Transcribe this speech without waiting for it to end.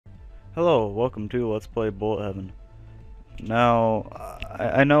Hello, welcome to Let's Play Bullet Heaven. Now,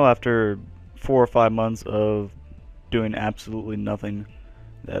 I know after 4 or 5 months of doing absolutely nothing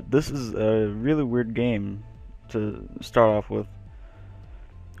that this is a really weird game to start off with.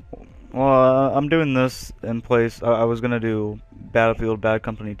 Well, I'm doing this in place. I was gonna do Battlefield Bad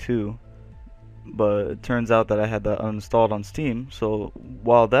Company 2, but it turns out that I had that uninstalled on Steam, so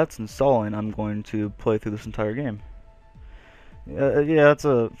while that's installing, I'm going to play through this entire game. Yeah, it's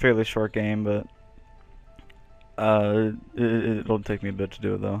a fairly short game, but it'll take me a bit to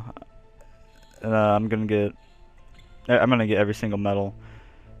do it though. And I'm gonna get every single medal.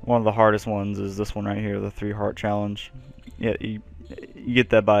 One of the hardest ones is this one right here, the 3 heart challenge. Yeah, you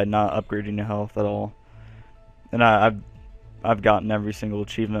get that by not upgrading your health at all. And I've gotten every single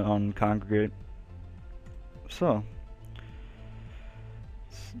achievement on Congregate. So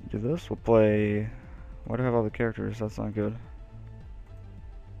let's do this. We'll play. Why do I have all the characters? That's not good.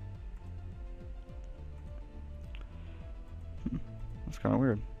 That's kind of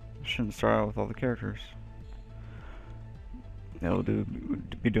weird. I shouldn't start out with all the characters. Yeah, we'll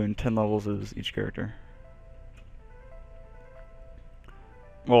be doing 10 levels as each character.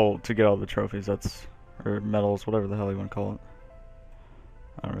 Well, to get all the trophies, or medals, whatever the hell you want to call it.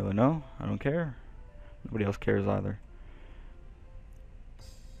 I don't really know. I don't care. Nobody else cares either.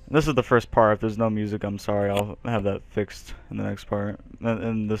 This is the first part. If there's no music, I'm sorry. I'll have that fixed in the next part.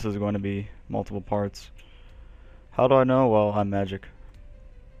 And this is going to be multiple parts. How do I know? Well, I'm magic.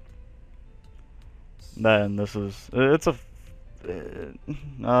 Then this is it's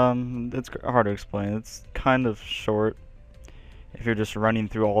hard to explain. It's kind of short if you're just running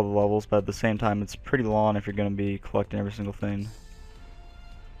through all the levels, but at the same time it's pretty long if you're going to be collecting every single thing.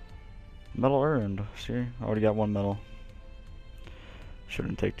 Medal earned. See, I already got 1 medal.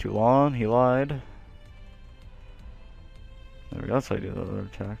 Shouldn't take too long. He lied. There we go. That's how you do the other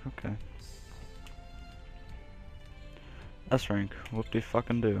attack. Okay. S rank.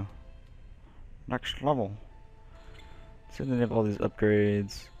 Whoop-de-fucking-do. Next level. See, they have all these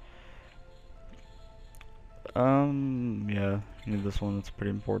upgrades. Yeah, you need this one. It's a pretty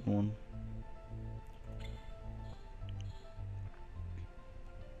important one.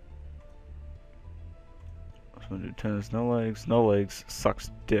 So I'm gonna do tennis, no legs. No legs sucks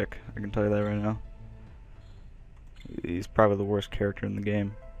dick. I can tell you that right now. He's probably the worst character in the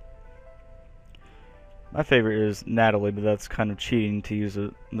game. My favorite is Natalie, but that's kind of cheating to use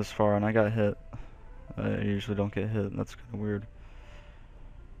it this far, and I got hit. I usually don't get hit. That's kind of weird.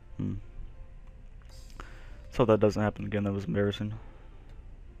 So that doesn't happen again. That was embarrassing.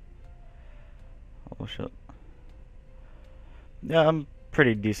 Oh shit. Yeah, I'm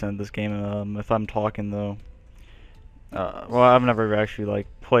pretty decent at this game. If I'm talking though, well, I've never actually like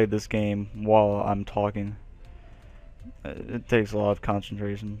played this game while I'm talking. It takes a lot of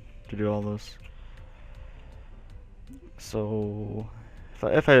concentration to do all this. So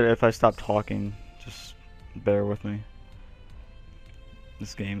if I stop talking, just bear with me.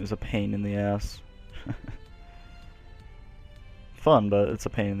 This game is a pain in the ass. Fun, but it's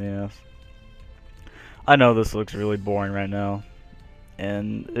a pain in the ass. I know this looks really boring right now,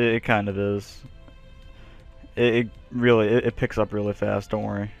 and it kind of is. It really it picks up really fast. Don't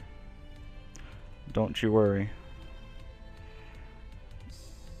worry. Don't you worry.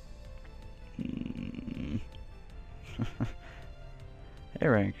 A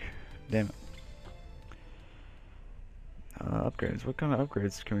rank. Damn it. Upgrades. What kind of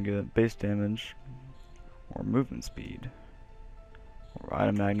upgrades can we get? Base damage, or movement speed, or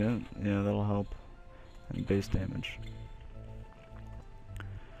item magnet. Yeah, that'll help. And base damage.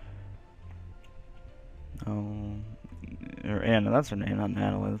 Oh, or Anna. That's her name, not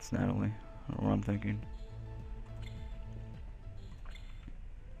Natalie. That's Natalie. I don't know what I'm thinking.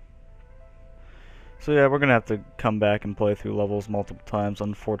 So yeah, we're gonna have to come back and play through levels multiple times,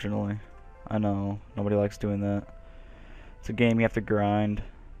 unfortunately. I know, nobody likes doing that. It's a game you have to grind.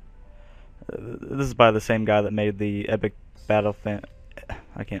 This is by the same guy that made the Epic Battle Fan...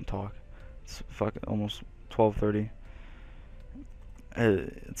 I can't talk. It's fucking almost 12:30.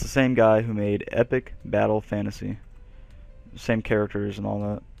 It's the same guy who made Epic Battle Fantasy. Same characters and all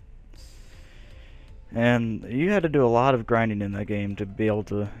that. And you had to do a lot of grinding in that game to be able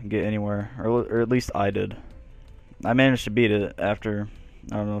to get anywhere, or at least I did. I managed to beat it after,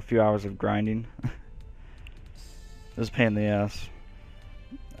 I don't know, a few hours of grinding. It was a pain in the ass.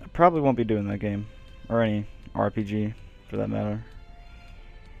 I probably won't be doing that game, or any RPG for that matter.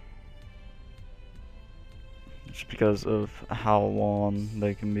 Just because of how long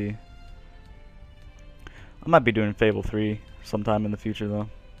they can be. I might be doing Fable 3 sometime in the future though,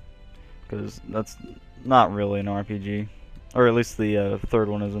 because that's not really an RPG. Or at least the third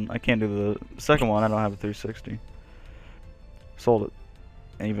one isn't. I can't do the second one. I don't have a 360. Sold it.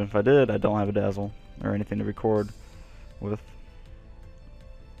 And even if I did, I don't have a Dazzle or anything to record with.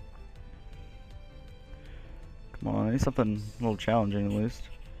 Come on, I need something a little challenging at least.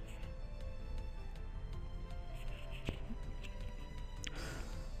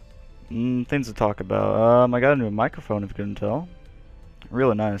 Things to talk about. I got a new microphone, if you couldn't tell.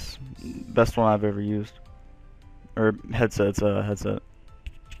 Really nice. Best one I've ever used. Or headset. It's a headset.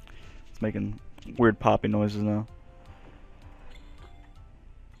 It's making weird popping noises now.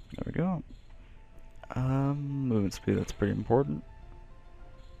 There we go. Movement speed, that's pretty important.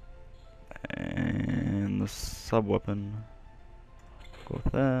 And the sub weapon. Go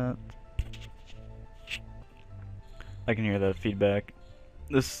with that. I can hear that feedback.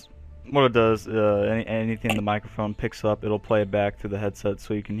 This, what it does, anything the microphone picks up, it'll play it back through the headset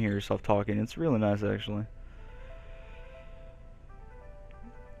so you can hear yourself talking. It's really nice, actually.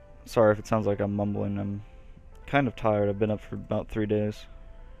 Sorry if it sounds like I'm mumbling. I'm kind of tired. I've been up for about 3 days.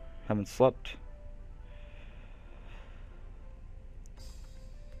 Haven't slept.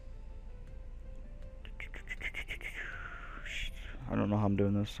 I don't know how I'm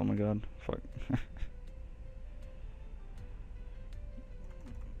doing this. Oh my god. Fuck.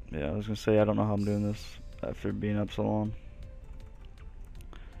 Yeah, I was gonna say I don't know how I'm doing this after being up so long.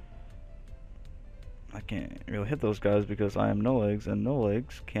 I can't really hit those guys because I am no legs, and no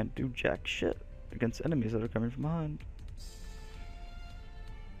legs can't do jack shit against enemies that are coming from behind.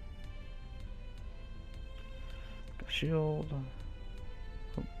 Got shield.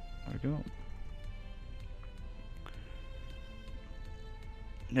 Oh, there we go.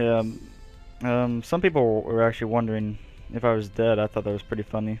 Yeah, some people were actually wondering if I was dead. I thought that was pretty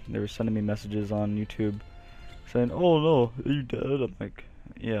funny. They were sending me messages on YouTube saying, "Oh no, are you dead?" I'm like,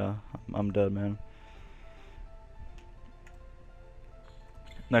 "Yeah, I'm dead, man."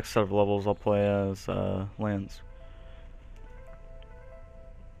 Next set of levels I'll play as Lance.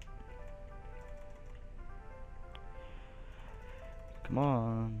 Come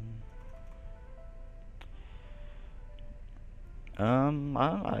on.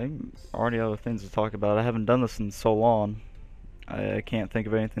 I already have other things to talk about. I haven't done this in so long. I can't think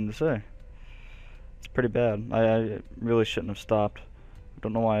of anything to say. It's pretty bad. I really shouldn't have stopped. I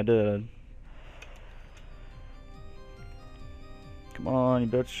don't know why I did. Come on, you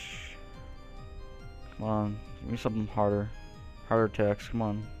bitch. Come on, give me something harder. Harder attacks, come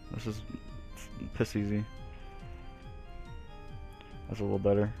on. This is piss easy. That's a little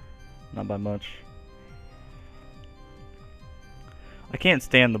better. Not by much. I can't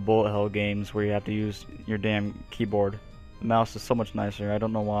stand the bullet hell games where you have to use your damn keyboard. The mouse is so much nicer. I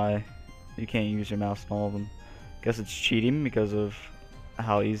don't know why you can't use your mouse in all of them. Guess it's cheating because of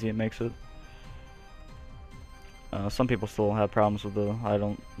how easy it makes it. Some people still have problems with the. I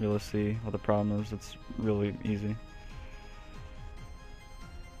don't really see what the problem is. It's really easy.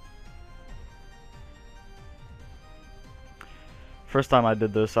 First time I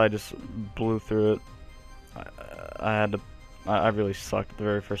did this, I just blew through it. I had to. I really sucked the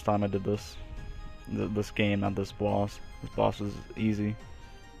very first time I did this. This game, not this boss. This boss was easy.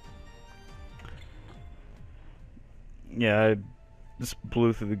 Yeah, I just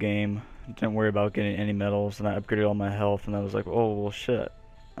blew through the game. Didn't worry about getting any medals, and I upgraded all my health, and I was like, oh, well, shit.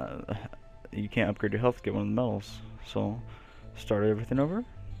 You can't upgrade your health to get one of the medals. So, started everything over,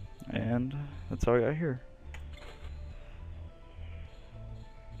 and that's how I got here.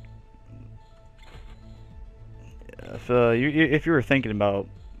 If you were thinking about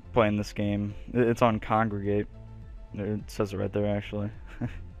playing this game, it's on Congregate. It says it right there, actually.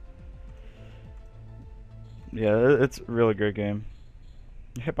 Yeah, it's a really great game.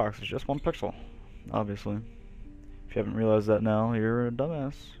 Your hitbox is just 1 pixel, obviously. If you haven't realized that now, you're a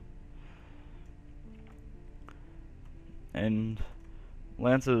dumbass. And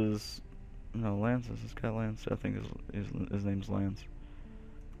Lance's... No, Lance's... This guy Lance, I think his name's Lance.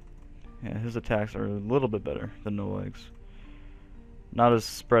 Yeah, his attacks are a little bit better than No Legs. Not as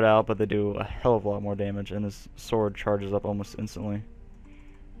spread out, but they do a hell of a lot more damage, and his sword charges up almost instantly.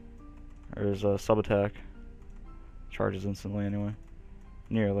 Or his sub attack charges instantly anyway.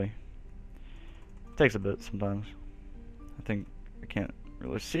 Nearly. Takes a bit sometimes. I think I can't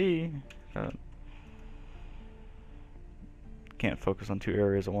really see. Can't focus on 2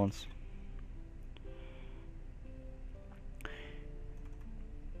 areas at once.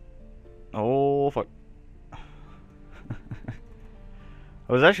 Oh, fuck.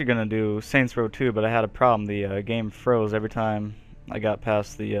 I was actually gonna do Saints Row 2, but I had a problem. The game froze every time I got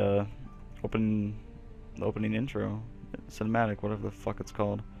past the opening intro. Cinematic, whatever the fuck it's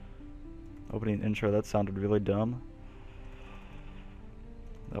called. Opening intro, that sounded really dumb.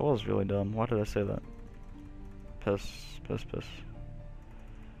 That was really dumb. Why did I say that? Piss, piss, piss.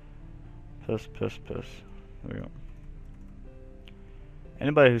 Piss, piss, piss. There we go.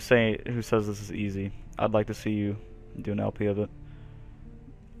 Anybody who says this is easy, I'd like to see you do an LP of it.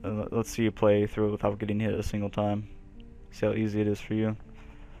 Let's see you play through it without getting hit a single time. See how easy it is for you.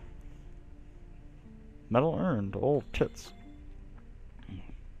 Medal earned. Oh, tits.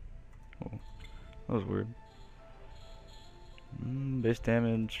 Oh, that was weird. Base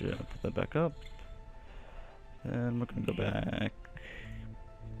damage. Yeah, put that back up. And we're gonna go back.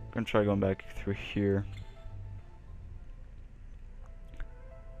 We're gonna try going back through here.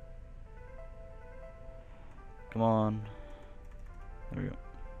 Come on. There we go.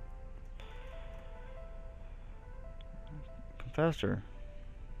 Come faster.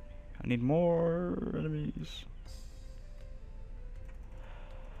 I need more enemies.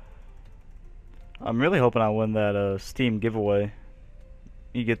 I'm really hoping I win that Steam giveaway.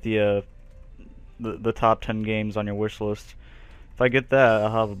 You get the top 10 games on your wish list. If I get that,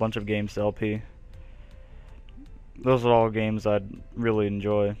 I'll have a bunch of games to LP. Those are all games I'd really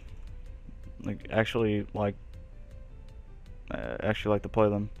enjoy. Actually like to play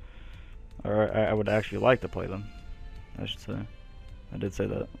them. Or I would actually like to play them, I should say. I did say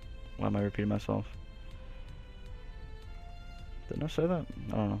that. Why am I repeating myself? Didn't I say that?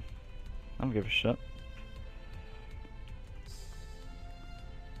 I don't know. I don't give a shit.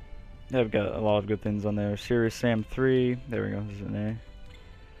 Yeah, I've got a lot of good things on there. Serious Sam 3. There we go. This is an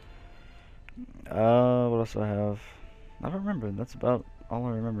A. What else do I have? I don't remember. That's about all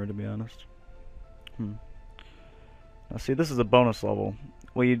I remember, to be honest. Now, see, this is a bonus level.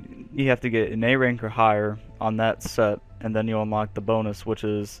 Well, you have to get an A rank or higher on that set, and then you unlock the bonus, which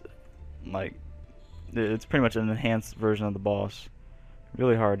is like it's pretty much an enhanced version of the boss.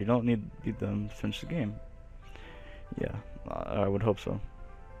 Really hard. You don't need to beat them to finish the game. Yeah, I would hope so.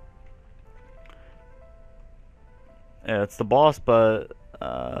 Yeah, it's the boss, but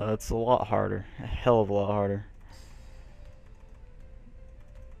it's a lot harder. A hell of a lot harder.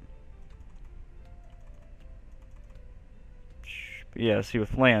 But yeah, see,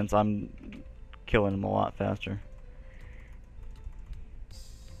 with Lance, I'm killing him a lot faster.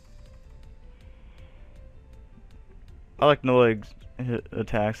 I like Noleg's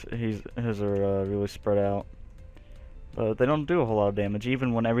attacks. His are really spread out, but they don't do a whole lot of damage.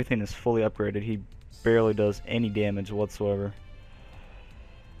 Even when everything is fully upgraded, he barely does any damage whatsoever.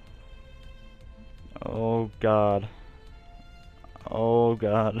 Oh god. Oh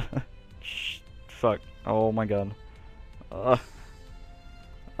god. Fuck. Oh my god.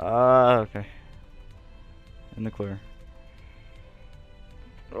 Okay. In the clear.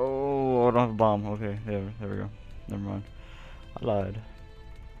 Oh, I don't have a bomb. Okay, there we go. Never mind. I lied.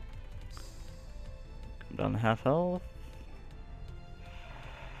 Come down to half health.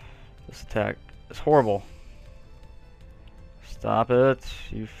 This attack is horrible. Stop it,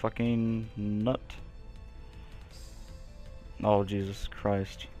 you fucking nut. Oh, Jesus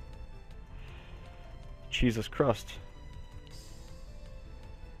Christ. Jesus Christ.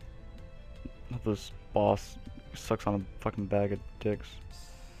 This boss sucks on a fucking bag of dicks.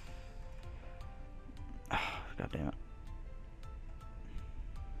 God damn it.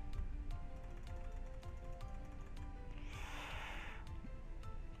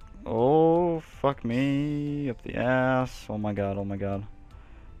 Oh, fuck me up the ass. Oh my god, oh my god.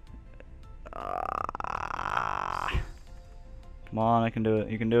 Come on, I can do it.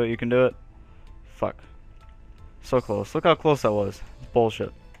 You can do it, you can do it. Fuck. So close. Look how close that was.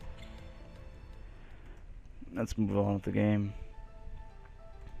 Bullshit. Let's move on with the game.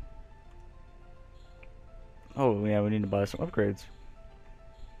 Oh, yeah, we need to buy some upgrades.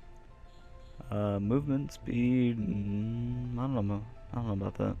 Movement, speed, I don't know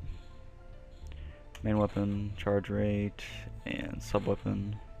about that. Main weapon, charge rate, and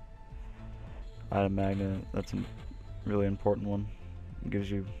sub-weapon. Item magnet, that's a really important one. It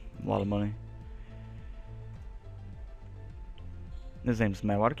gives you a lot of money. His name's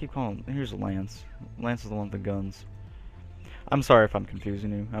Matt. Why do I keep calling him? Here's Lance. Lance is the one with the guns. I'm sorry if I'm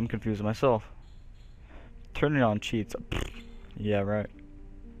confusing you. I'm confusing myself. Turning on cheats. Yeah, right.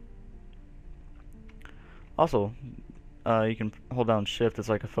 Also, you can hold down shift. It's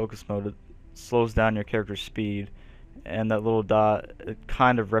like a focus mode. It slows down your character's speed. And that little dot, it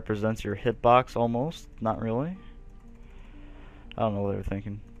kind of represents your hitbox almost. Not really. I don't know what they were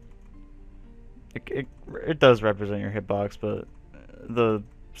thinking. It does represent your hitbox, but the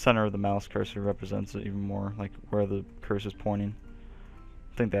center of the mouse cursor represents it even more, like where the cursor is pointing.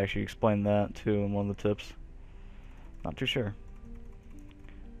 I think they actually explained that too in one of the tips. Not too sure.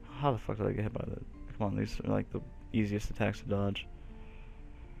 How the fuck did I get hit by that? Come on, these are like the easiest attacks to dodge.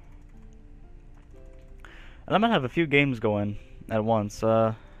 And I'm gonna have a few games going at once.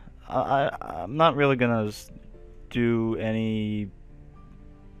 I'm not really gonna do any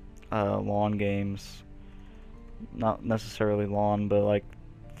lawn games. Not necessarily lawn, but like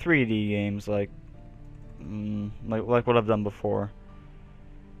 3D games, like what I've done before.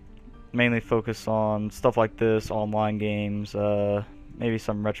 Mainly focus on stuff like this, online games, maybe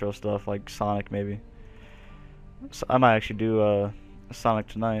some retro stuff like Sonic, maybe. So I might actually do Sonic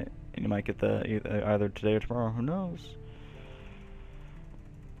tonight, and you might get that either today or tomorrow. Who knows?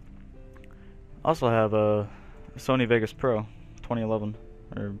 Also have a Sony Vegas Pro 2011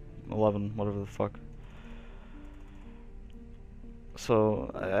 or 11, whatever the fuck. So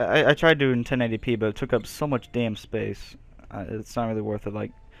I tried doing 1080p, but it took up so much damn space. It's not really worth it.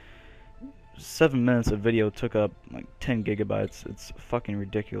 Like 7 minutes of video took up like 10 gigabytes. It's fucking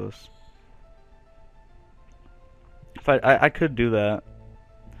ridiculous. If I could do that,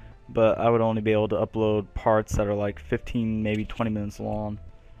 but I would only be able to upload parts that are like 15, maybe 20 minutes long.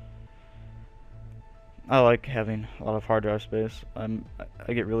 I like having a lot of hard drive space. I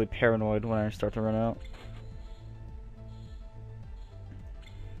get really paranoid when I start to run out.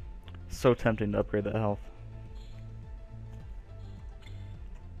 So tempting to upgrade that health.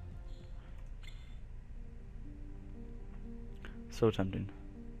 So tempting.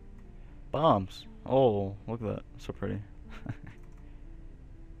 Bombs. Oh, look at that. So pretty.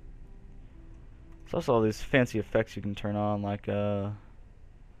 There's also all these fancy effects you can turn on, like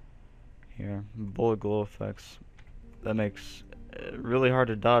here, bullet glow effects. That makes it really hard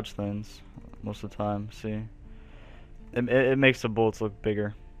to dodge things most of the time. See, it makes the bullets look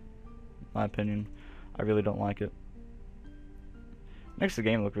bigger. In my opinion, I really don't like it. Makes the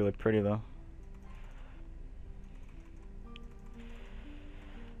game look really pretty though.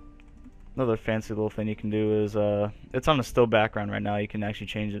 Another fancy little thing you can do is it's on a still background right now. You can actually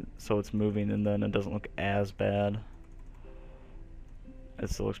change it so it's moving, and then it doesn't look as bad. It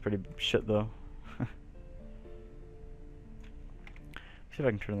still looks pretty shit though. See if I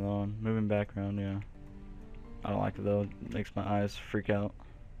can turn it on. Moving background, yeah. I don't like it though. It makes my eyes freak out.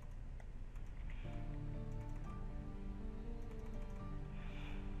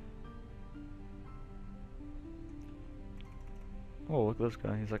 Oh, look at this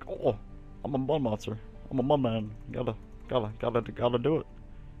guy. He's like, oh, I'm a mud monster. I'm a mud man. Gotta do it.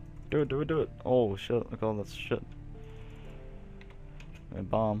 Do it. Oh shit! Look at all that shit. A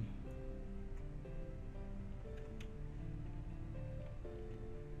bomb.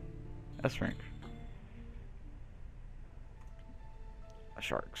 S rank.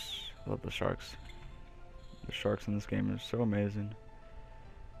 Sharks. I love the sharks. The sharks in this game are so amazing.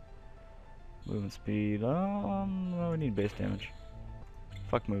 Movement speed. No, we need base damage.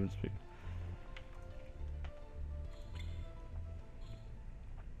 Fuck movement speed.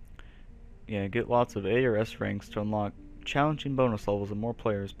 Yeah, get lots of A or S ranks to unlock challenging bonus levels and more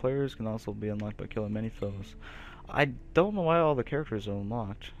players. Players can also be unlocked by killing many foes. I don't know why all the characters are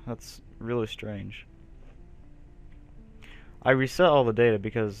unlocked. That's really strange. I reset all the data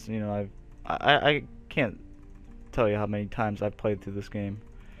because, you know, I can't tell you how many times I've played through this game.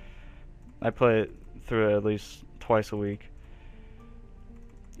 I play it through at least twice a week.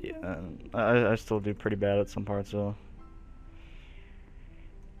 Yeah, I still do pretty bad at some parts though.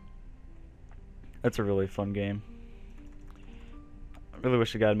 It's a really fun game. I really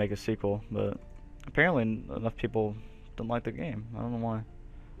wish the guy would make a sequel, but apparently enough people don't like the game. I don't know why.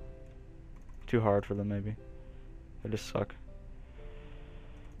 Too hard for them, maybe. They just suck.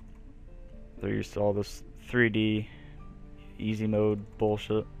 They're used to all this 3D easy mode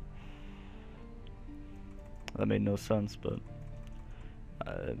bullshit. That made no sense, but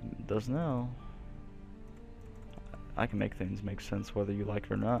it does now. I can make things make sense whether you like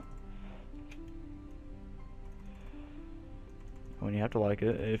it or not. When you have to like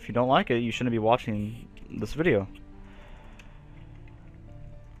it. If you don't like it, you shouldn't be watching this video.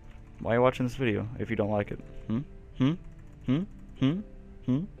 Why are you watching this video if you don't like it?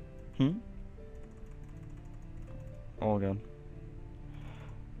 Oh god.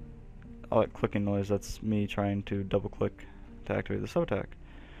 All that clicking noise, that's me trying to double click to activate the sub attack.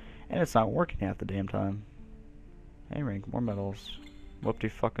 And it's not working half the damn time. Hey rank, more medals.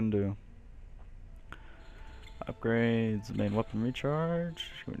 Whoop-de-fucking-do. Upgrades, main weapon recharge.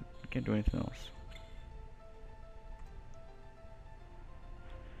 Can't do anything else.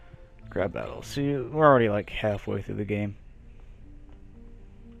 Grab battle. See, we're already like halfway through the game.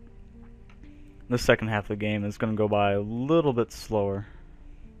 The second half of the game is going to go by a little bit slower.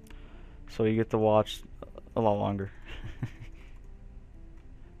 So you get to watch a lot longer.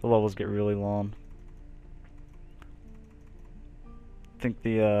 The levels get really long. I think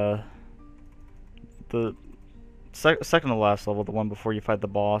the Second to last level, the one before you fight the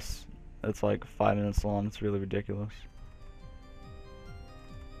boss, it's like 5 minutes long. It's really ridiculous.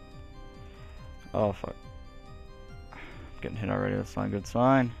 Oh fuck. I'm getting hit already, that's not a good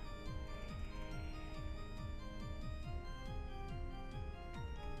sign.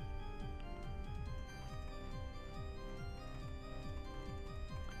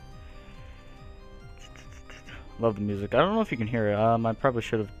 Love the music. I don't know if you can hear it. I probably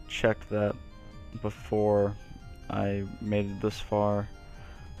should have checked that before I made it this far.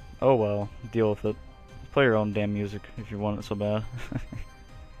 Oh well, deal with it. Play your own damn music if you want it so bad.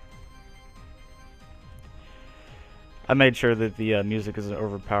 I made sure that the music isn't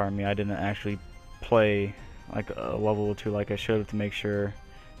overpowering me. I didn't actually play like a level or two like I should have to make sure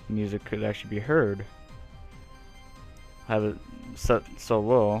the music could actually be heard. I have it set so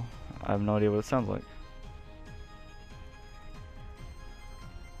low, I have no idea what it sounds like.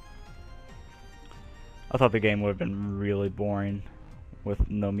 I thought the game would have been really boring with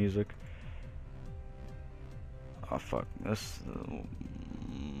no music. Oh fuck, this...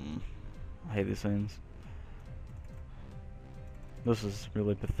 I hate these things. This is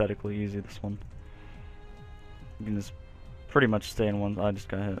really pathetically easy, this one. You can just pretty much stay in one... I just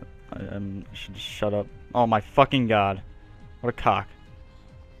got hit. I should just shut up. Oh my fucking god. What a cock.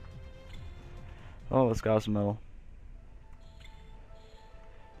 Oh, this guy's metal.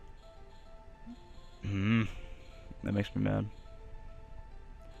 That makes me mad.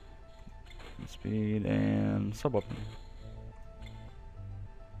 Speed and sub weapon.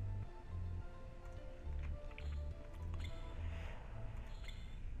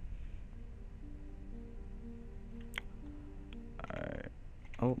 Alright.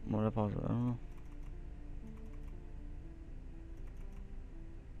 Oh, what did I pause it? I don't know.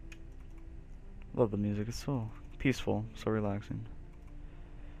 Love the music, it's so peaceful, so relaxing.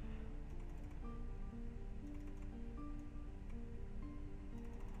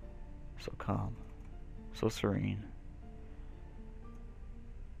 So calm, so serene.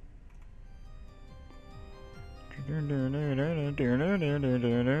 I'm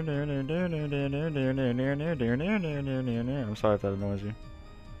sorry if that annoys you.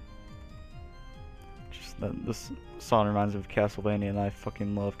 Just that this song reminds me of Castlevania, and I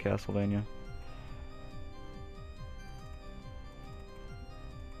fucking love Castlevania.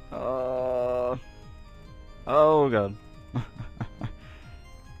 Oh god.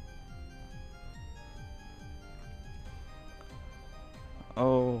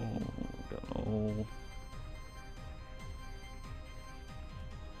 Oh god. Oh.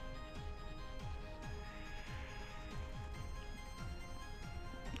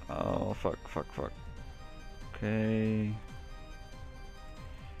 Oh fuck, fuck, fuck. Okay.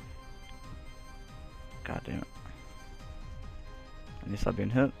 God damn it. I need to stop being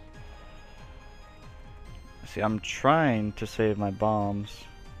hit. See, I'm trying to save my bombs.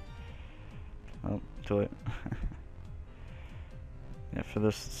 Oh, too late. Yeah, for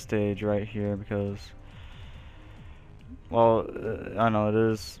this stage right here, because... Well, I know it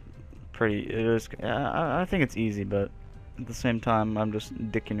is pretty... It is... I think it's easy, but at the same time, I'm just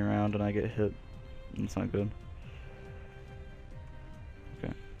dicking around and I get hit. And it's not good.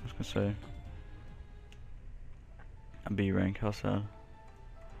 Okay, I was gonna say... A B rank, how sad.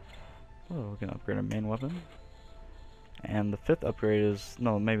 Oh, we can upgrade our main weapon. And the 5th upgrade is...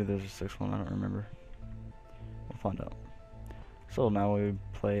 No, maybe there's a 6th one, I don't remember. We'll find out. So now we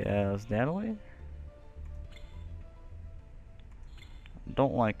play as Natalie.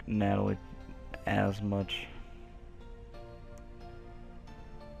 Don't like Natalie as much.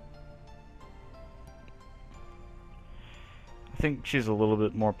 I think she's a little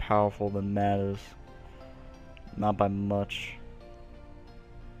bit more powerful than Nat is. Not by much.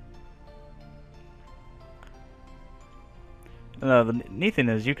 The neat thing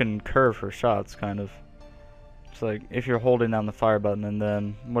is you can curve her shots, kind of. It's like, if you're holding down the fire button and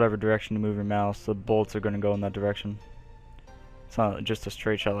then whatever direction you move your mouse, the bullets are going to go in that direction. It's not just a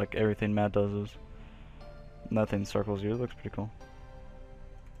straight shot like everything Matt does is. And that thing circles you, it looks pretty cool.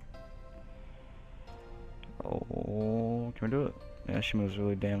 Oh, can we do it? Yeah, she moves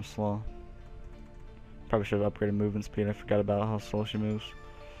really damn slow. Probably should have upgraded movement speed, I forgot about how slow she moves.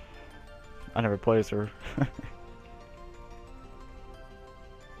 I never played as her.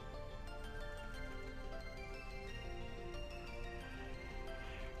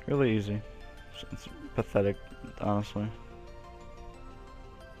 Really easy. It's pathetic, honestly.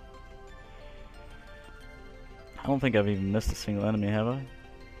 I don't think I've even missed a single enemy, have I?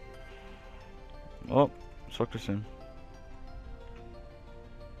 Oh, sucked her soon.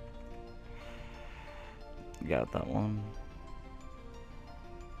 Got that one.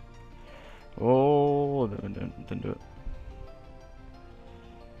 Oh, looked into it.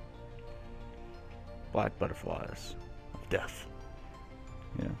 Black butterflies of death.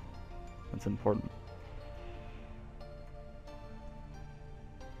 Yeah, that's important.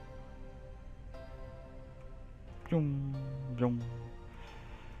 Zoom, zoom.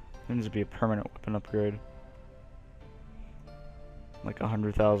 There needs to be a permanent weapon upgrade. Like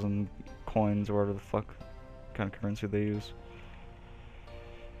 100,000 coins or whatever the fuck kind of currency they use.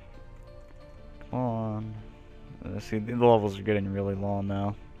 Come on. See, the levels are getting really long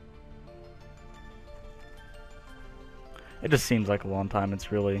now. It just seems like a long time.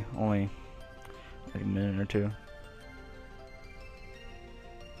 It's really only like a minute or two.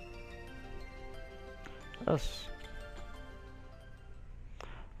 Yes.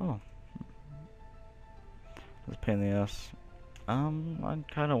 Oh. That's a pain in the ass. I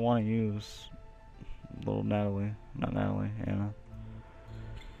kind of want to use little Natalie. Not Natalie, Anna.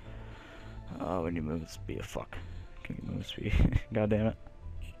 Oh, we need movement speed. Fuck. Can you move speed? God damn it.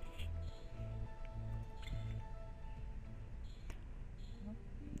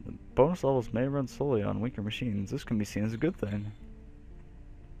 The bonus levels may run slowly on weaker machines. This can be seen as a good thing.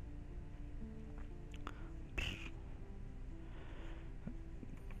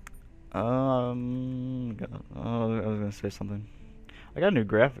 I was gonna say something. I got a new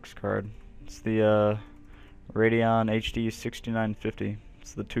graphics card. It's the Radeon HD 6950.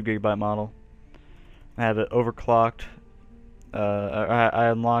 It's the 2 GB model. I have it overclocked. I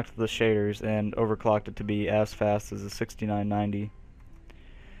unlocked the shaders and overclocked it to be as fast as the 6990.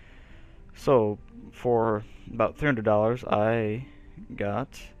 So for about $300, I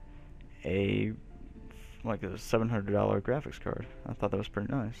got a like a $700 graphics card. I thought that was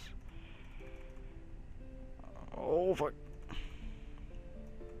pretty nice. Oh fuck.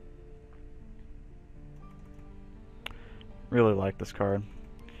 Really like this card.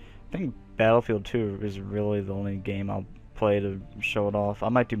 I think Battlefield 2 is really the only game I'll play to show it off. I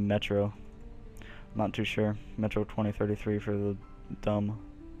might do Metro. I'm not too sure. Metro 2033 for the dumb.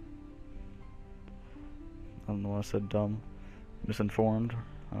 I don't know why I said dumb. Misinformed.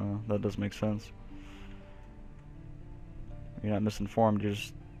 That does make sense. You're not misinformed, you're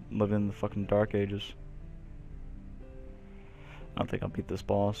just living in the fucking dark ages. I don't think I'll beat this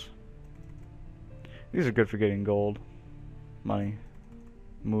boss. These are good for getting gold. Money.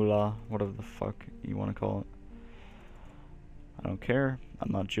 Moolah. Whatever the fuck you want to call it. I don't care.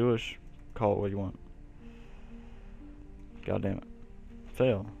 I'm not Jewish. Call it what you want. God damn it.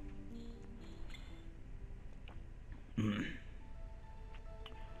 Fail. I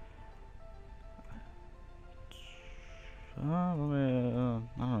don't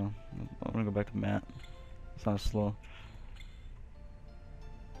know. I'm gonna go back to Matt. It's not slow.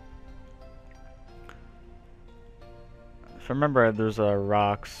 If I remember, there's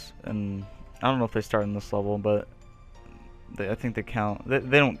rocks, and I don't know if they start in this level, but I think they count.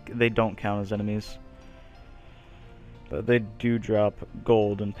 They don't count as enemies, but they do drop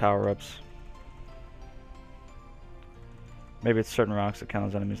gold and power-ups. Maybe it's certain rocks that count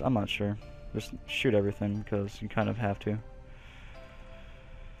as enemies. I'm not sure. Just shoot everything because you kind of have to.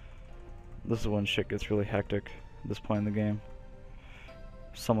 This is when shit gets really hectic at this point in the game.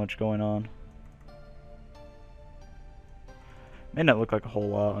 So much going on. May not look like a whole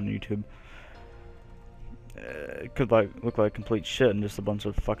lot on YouTube. It could look like complete shit and just a bunch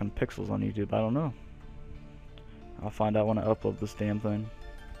of fucking pixels on YouTube. I don't know. I'll find out when I upload this damn thing.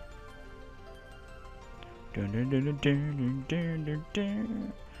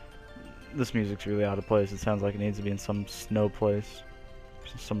 This music's really out of place. It sounds like it needs to be in some snow place,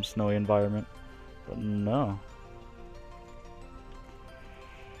 some snowy environment, but no.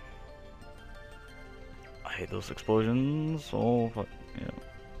 I hate those explosions. Oh fuck, yeah.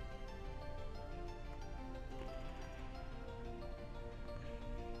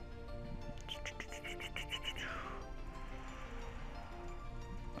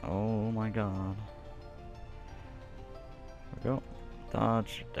 Oh my god. There we go.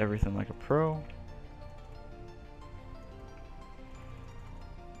 Dodge everything like a pro.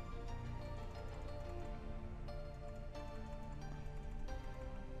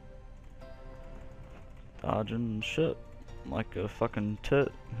 Dodging shit like a fucking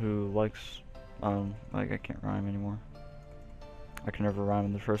tit who likes, like I can't rhyme anymore. I can never rhyme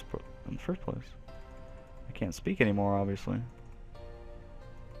in the first place. I can't speak anymore, obviously.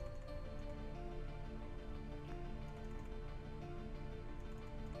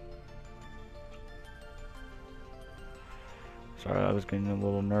 Sorry, I was getting a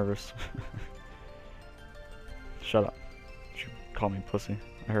little nervous. Shut up. You call me pussy.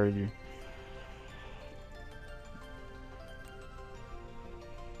 I heard you.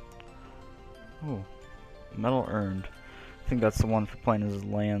 Oh. Medal earned. I think that's the one for playing as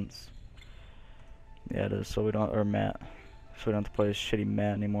Lance. Yeah, it is. So we don't, or Matt. So we don't have to play as shitty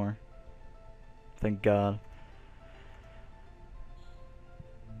Matt anymore. Thank God.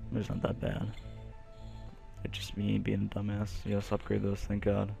 It's not that bad. It's just me being a dumbass. Yes, upgrade those, thank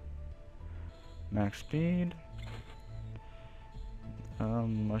God. Max speed.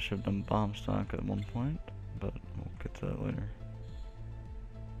 I should have done bomb stock at one point, but we'll get to that later.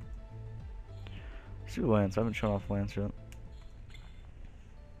 Let's do Lance. I haven't shown off Lance yet.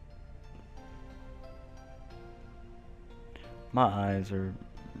 My eyes are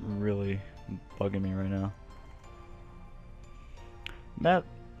really bugging me right now. Matt.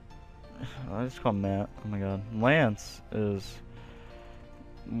 I just call him Matt. Oh my God. Lance is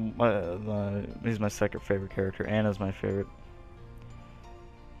he's my second favorite character. Anna's my favorite.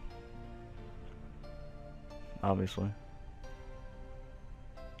 Obviously.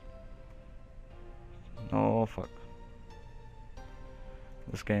 Oh fuck.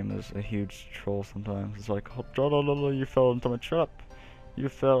 This game is a huge troll sometimes. It's like, oh, you fell into my trap. You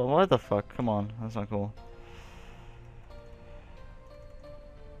fell. What the fuck? Come on. That's not cool.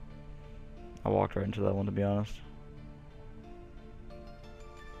 I walked right into that one, to be honest.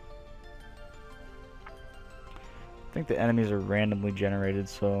 I think the enemies are randomly generated,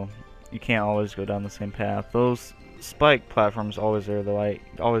 so you can't always go down the same path. Those spike platforms always there, though. I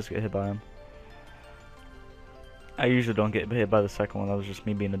always get hit by them. I usually don't get hit by the second one. That was just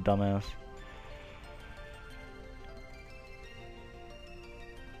me being a dumbass.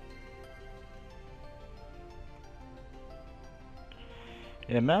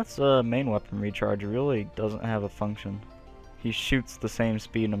 Yeah, Matt's main weapon recharge really doesn't have a function. He shoots the same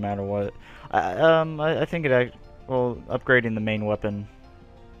speed no matter what. I think well, upgrading the main weapon,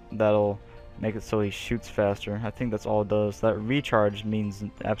 that'll make it so he shoots faster. I think that's all it does. That recharge means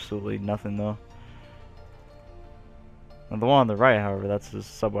absolutely nothing though. And the one on the right, however, that's his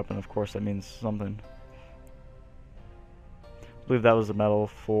sub-weapon, of course, that means something. I believe that was the medal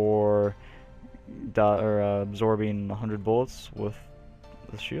for absorbing 100 bullets with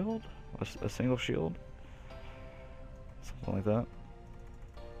the shield? A single shield? Something like that.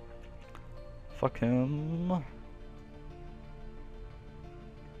 Fuck him. Oh,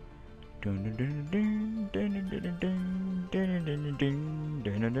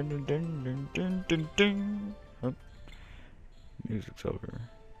 music's over.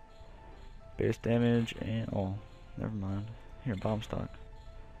 Base damage and oh, never mind. Here, bomb stock.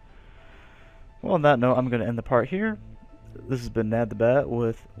 Well, on that note, I'm gonna end the part here. This has been Nad the Bat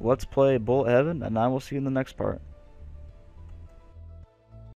with Let's Play Bullet Heaven, and I will see you in the next part.